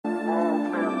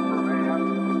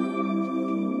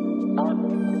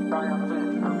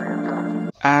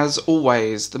As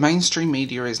always, the mainstream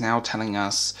media is now telling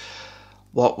us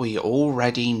what we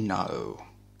already know.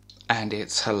 And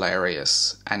it's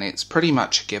hilarious, and it's pretty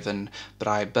much a given, but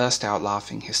I burst out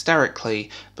laughing hysterically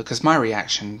because my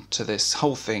reaction to this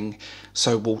whole thing,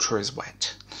 so water is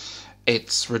wet.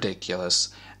 It's ridiculous,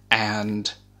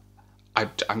 and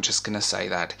I'm just going to say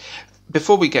that.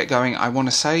 Before we get going, I want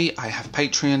to say I have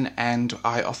Patreon and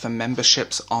I offer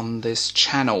memberships on this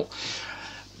channel.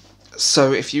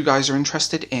 So if you guys are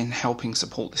interested in helping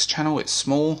support this channel, it's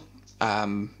small,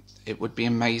 it would be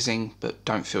amazing, but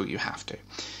don't feel you have to.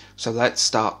 So let's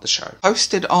start the show.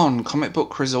 Posted on Comic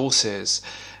Book Resources,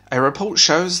 a report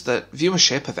shows that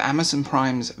viewership of Amazon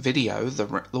Prime's video,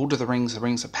 The Lord of the Rings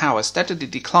of Power, steadily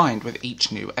declined with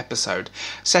each new episode,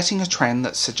 setting a trend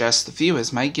that suggests the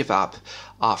viewers may give up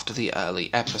after the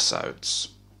early episodes.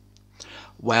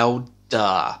 Well,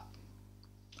 duh.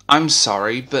 I'm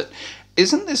sorry, but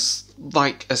isn't this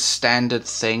like a standard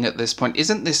thing at this point?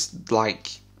 Isn't this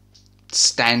like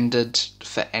standard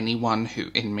for anyone who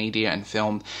in media and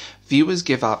film? Viewers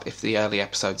give up if the early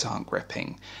episodes aren't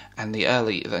gripping, and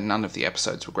none of the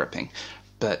episodes were gripping,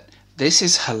 but this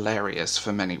is hilarious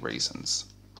for many reasons.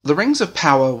 The Rings of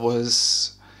Power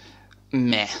was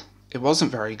meh. It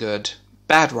wasn't very good,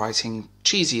 bad writing,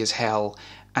 cheesy as hell,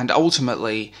 and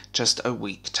ultimately just a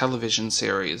weak television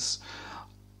series.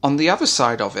 On the other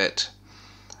side of it,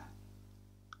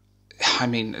 I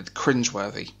mean,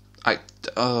 cringeworthy.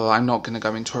 I'm not going to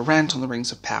go into a rant on the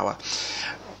Rings of Power,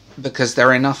 because there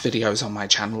are enough videos on my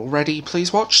channel already.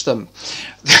 Please watch them.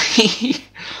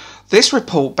 This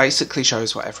report basically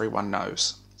shows what everyone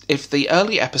knows. If the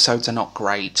early episodes are not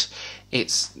great,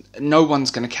 no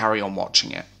one's going to carry on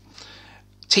watching it.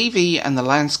 TV and the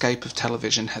landscape of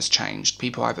television has changed.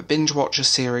 People either binge watch a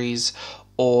series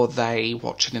or they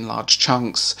watch it in large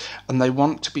chunks, and they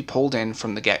want to be pulled in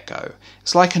from the get-go.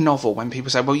 It's like a novel when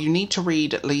people say, well, you need to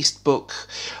read at least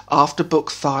after book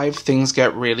 5, things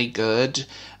get really good,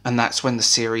 and that's when the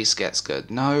series gets good.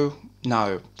 No,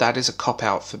 that is a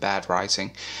cop-out for bad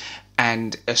writing,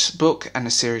 and a book and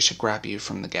a series should grab you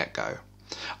from the get-go.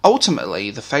 Ultimately,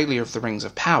 the failure of the Rings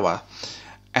of Power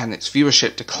and its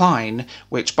viewership decline,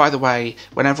 which, by the way,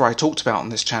 whenever I talked about on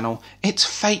this channel, it's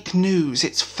fake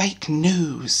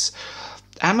news,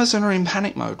 Amazon are in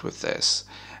panic mode with this,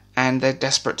 and they're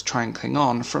desperate to try and cling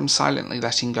on from silently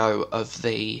letting go of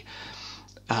the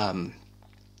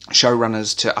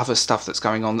showrunners to other stuff that's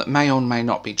going on that may or may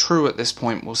not be true at this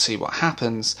point. We'll see what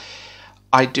happens.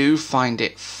 I do find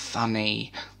it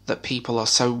funny that people are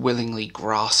so willingly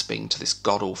grasping to this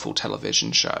god-awful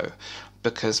television show,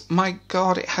 because, my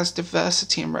God, it has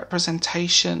diversity and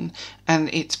representation, and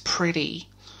it's pretty.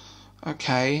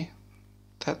 Okay?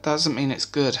 That doesn't mean it's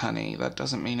good, honey. That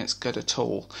doesn't mean it's good at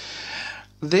all.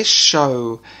 This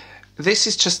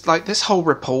is just like, this whole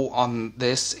report on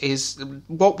this is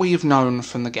what we've known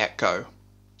from the get-go.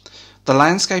 The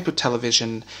landscape of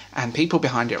television and people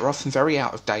behind it are often very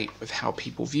out of date with how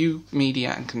people view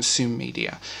media and consume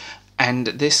media, and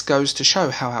this goes to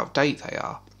show how out of date they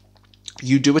are.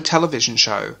 You do a television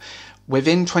show.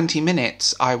 Within 20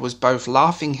 minutes, I was both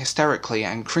laughing hysterically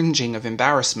and cringing of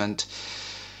embarrassment.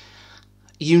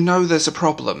 You know there's a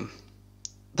problem.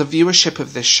 The viewership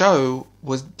of this show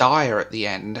was dire at the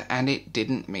end, and it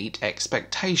didn't meet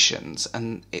expectations.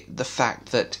 And the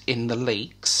fact that in the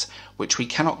leaks, which we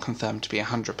cannot confirm to be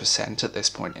 100% at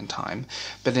this point in time,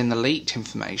 but in the leaked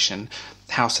information,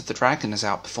 House of the Dragon has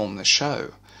outperformed the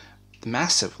show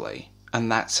massively. And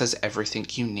that says everything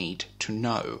you need to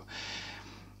know.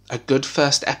 A good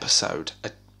first episode,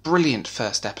 a brilliant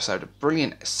first episode, a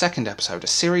brilliant second episode, a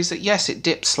series that, yes, it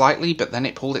dipped slightly, but then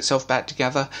it pulled itself back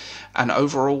together, and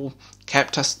overall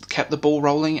kept the ball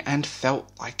rolling and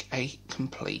felt like a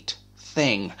complete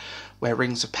thing. Where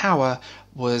Rings of Power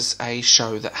was a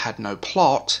show that had no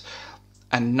plot,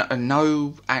 and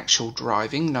no actual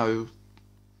driving,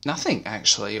 nothing,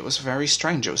 actually. It was very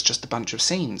strange. It was just a bunch of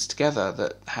scenes together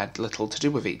that had little to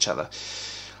do with each other.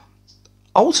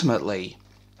 Ultimately,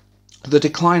 the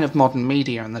decline of modern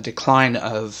media and the decline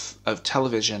of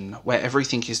television, where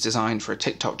everything is designed for a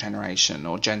TikTok generation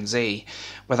or Gen Z,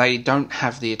 where they don't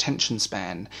have the attention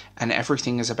span and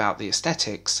everything is about the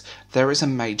aesthetics, there is a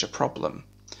major problem.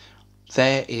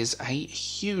 There is a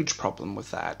huge problem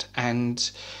with that, and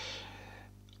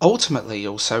ultimately,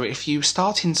 also, if you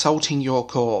start insulting your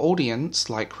core audience,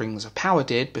 like Rings of Power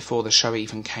did before the show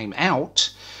even came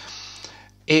out,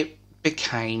 it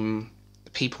became,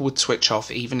 people would switch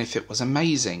off even if it was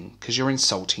amazing, because you're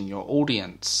insulting your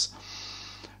audience.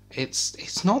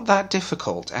 It's not that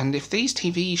difficult, and if these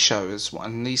TV shows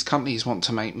and these companies want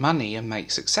to make money and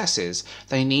make successes,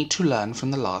 they need to learn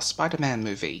from the last Spider-Man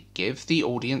movie. Give the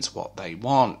audience what they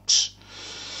want.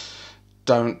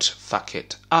 Don't fuck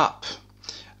it up.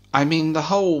 I mean, the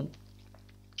whole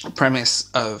premise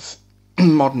of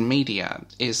modern media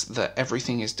is that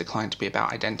everything is declined to be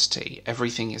about identity.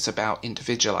 Everything is about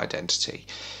individual identity,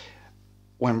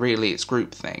 when really it's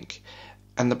groupthink.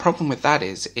 And the problem with that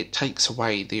is it takes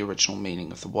away the original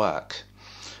meaning of the work.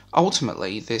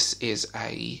 Ultimately, this is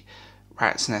a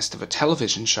rat's nest of a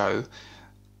television show,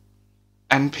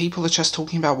 and people are just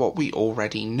talking about what we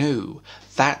already knew.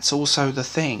 That's also the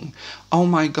thing. Oh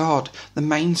my god, the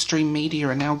mainstream media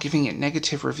are now giving it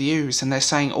negative reviews, and they're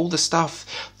saying all the stuff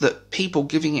that people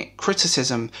giving it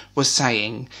criticism was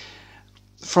saying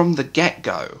from the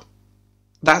get-go.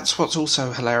 That's what's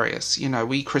also hilarious. You know,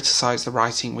 we criticise the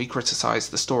writing, we criticise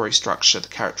the story structure, the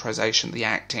characterisation, the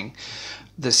acting,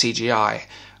 the CGI,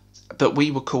 but we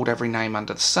were called every name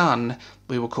under the sun.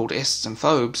 We were called ists and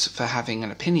phobes for having an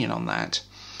opinion on that.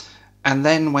 And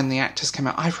then when the actors came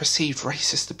out, I've received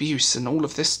racist abuse and all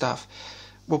of this stuff.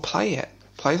 Well, play it.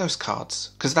 Play those cards.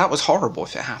 Because that was horrible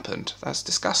if it happened. That's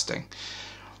disgusting.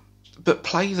 But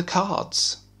play the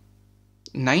cards.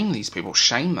 Name these people.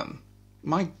 Shame them.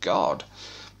 My God.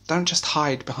 Don't just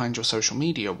hide behind your social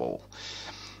media wall.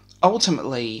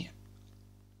 Ultimately,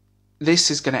 this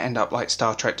is going to end up like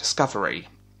Star Trek Discovery.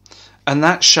 And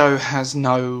that show has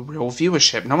no real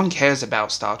viewership. No one cares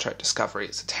about Star Trek Discovery.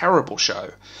 It's a terrible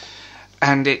show.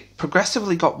 And it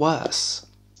progressively got worse.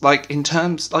 Like, in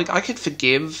terms... Like, I could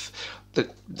forgive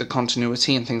the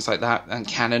continuity and things like that and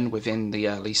canon within the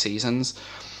early seasons.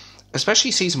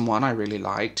 Especially Season 1 I really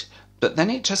liked. But then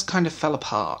it just kind of fell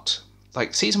apart.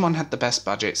 Like, Season 1 had the best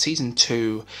budget, Season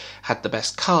 2 had the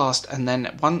best cast, and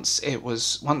then once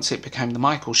it became the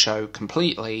Michael show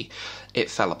completely, it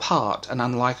fell apart. An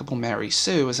unlikable Mary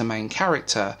Sue as a main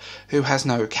character, who has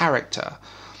no character,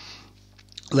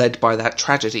 led by that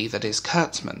tragedy that is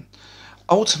Kurtzman.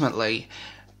 Ultimately,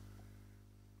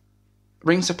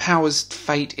 Rings of Power's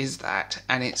fate is that,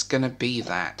 and it's going to be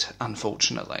that,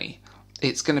 unfortunately.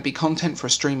 It's going to be content for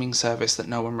a streaming service that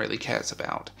no one really cares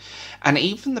about. And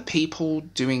even the people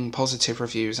doing positive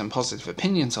reviews and positive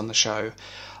opinions on the show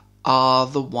are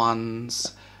the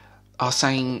ones are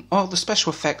saying, oh, the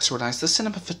special effects are nice, the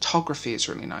cinematography is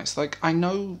really nice. Like, I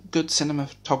know good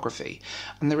cinematography,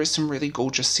 and there is some really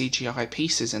gorgeous CGI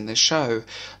pieces in this show,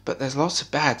 but there's lots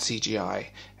of bad CGI.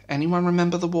 Anyone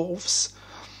remember the wolves?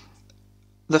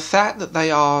 The fact that they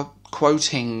are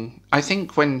quoting... I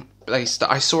think when... I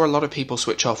saw a lot of people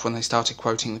switch off when they started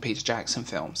quoting the Peter Jackson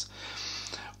films.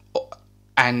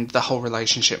 And the whole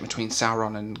relationship between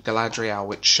Sauron and Galadriel,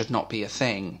 which should not be a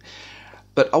thing.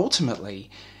 But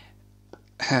ultimately,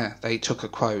 they took a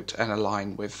quote and a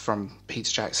line from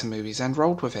Peter Jackson movies and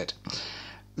rolled with it.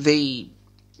 This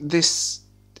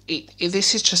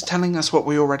is just telling us what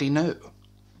we already knew.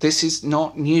 This is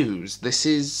not news. This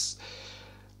is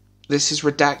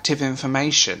redactive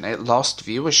information. It lost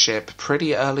viewership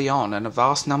pretty early on, and a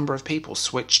vast number of people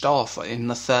switched off in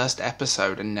the first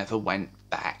episode and never went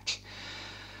back.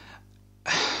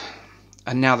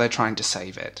 And now they're trying to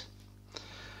save it.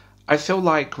 I feel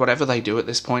like whatever they do at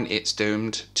this point, it's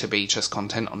doomed to be just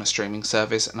content on a streaming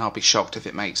service, and I'll be shocked if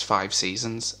it makes 5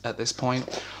 seasons at this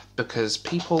point, because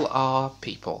people are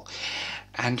people,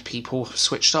 and people have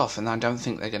switched off, and I don't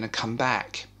think they're going to come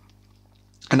back.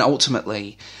 And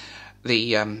ultimately,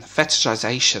 the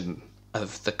fetishization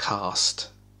of the cast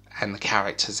and the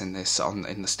characters in this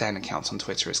in the Stan accounts on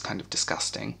Twitter is kind of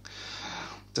disgusting,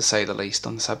 to say the least,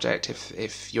 on the subject.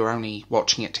 If you're only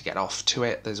watching it to get off to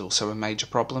it, there's also a major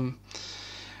problem.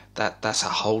 That's a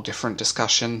whole different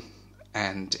discussion.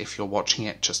 And if you're watching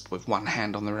it just with one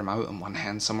hand on the remote and one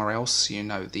hand somewhere else, you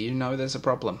know there's a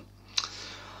problem.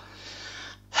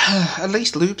 At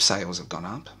least lube sales have gone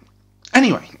up.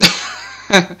 Anyway.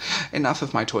 Enough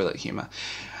of my toilet humour.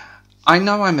 I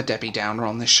know I'm a Debbie Downer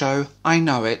on this show, I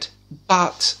know it,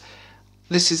 but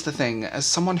this is the thing. As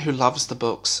someone who loves the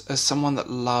books, as someone that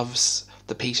loves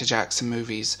the Peter Jackson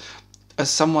movies, as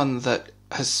someone that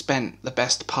has spent the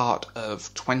best part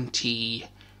of 20,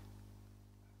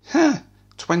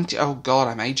 oh god,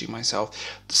 I'm aging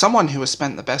myself. Someone who has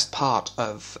spent the best part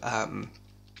of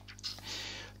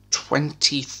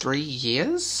 23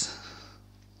 years?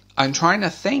 I'm trying to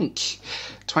think.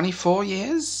 24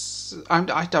 years?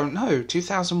 I don't know.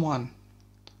 2001.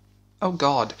 Oh,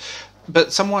 God.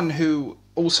 But someone who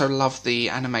also loved the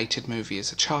animated movie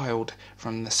as a child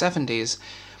from the 70s,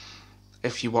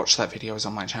 if you watch that video, is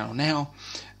on my channel now,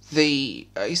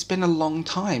 it's been a long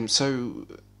time, so,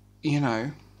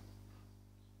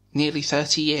 nearly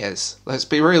 30 years. Let's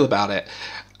be real about it.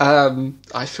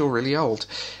 I feel really old.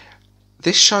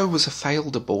 This show was a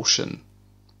failed abortion.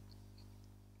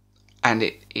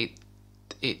 And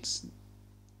it's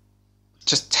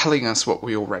just telling us what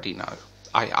we already know.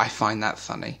 I find that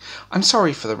funny. I'm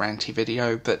sorry for the ranty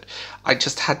video, but I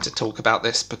just had to talk about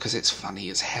this because it's funny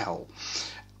as hell.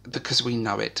 Because we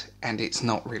know it, and it's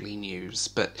not really news.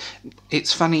 But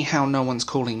it's funny how no one's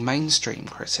calling mainstream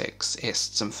critics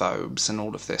ists and phobes and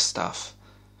all of this stuff.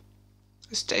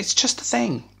 It's just a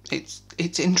thing.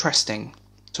 It's interesting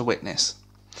to witness.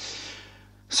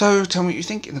 So tell me what you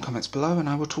think in the comments below, and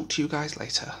I will talk to you guys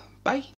later. Bye.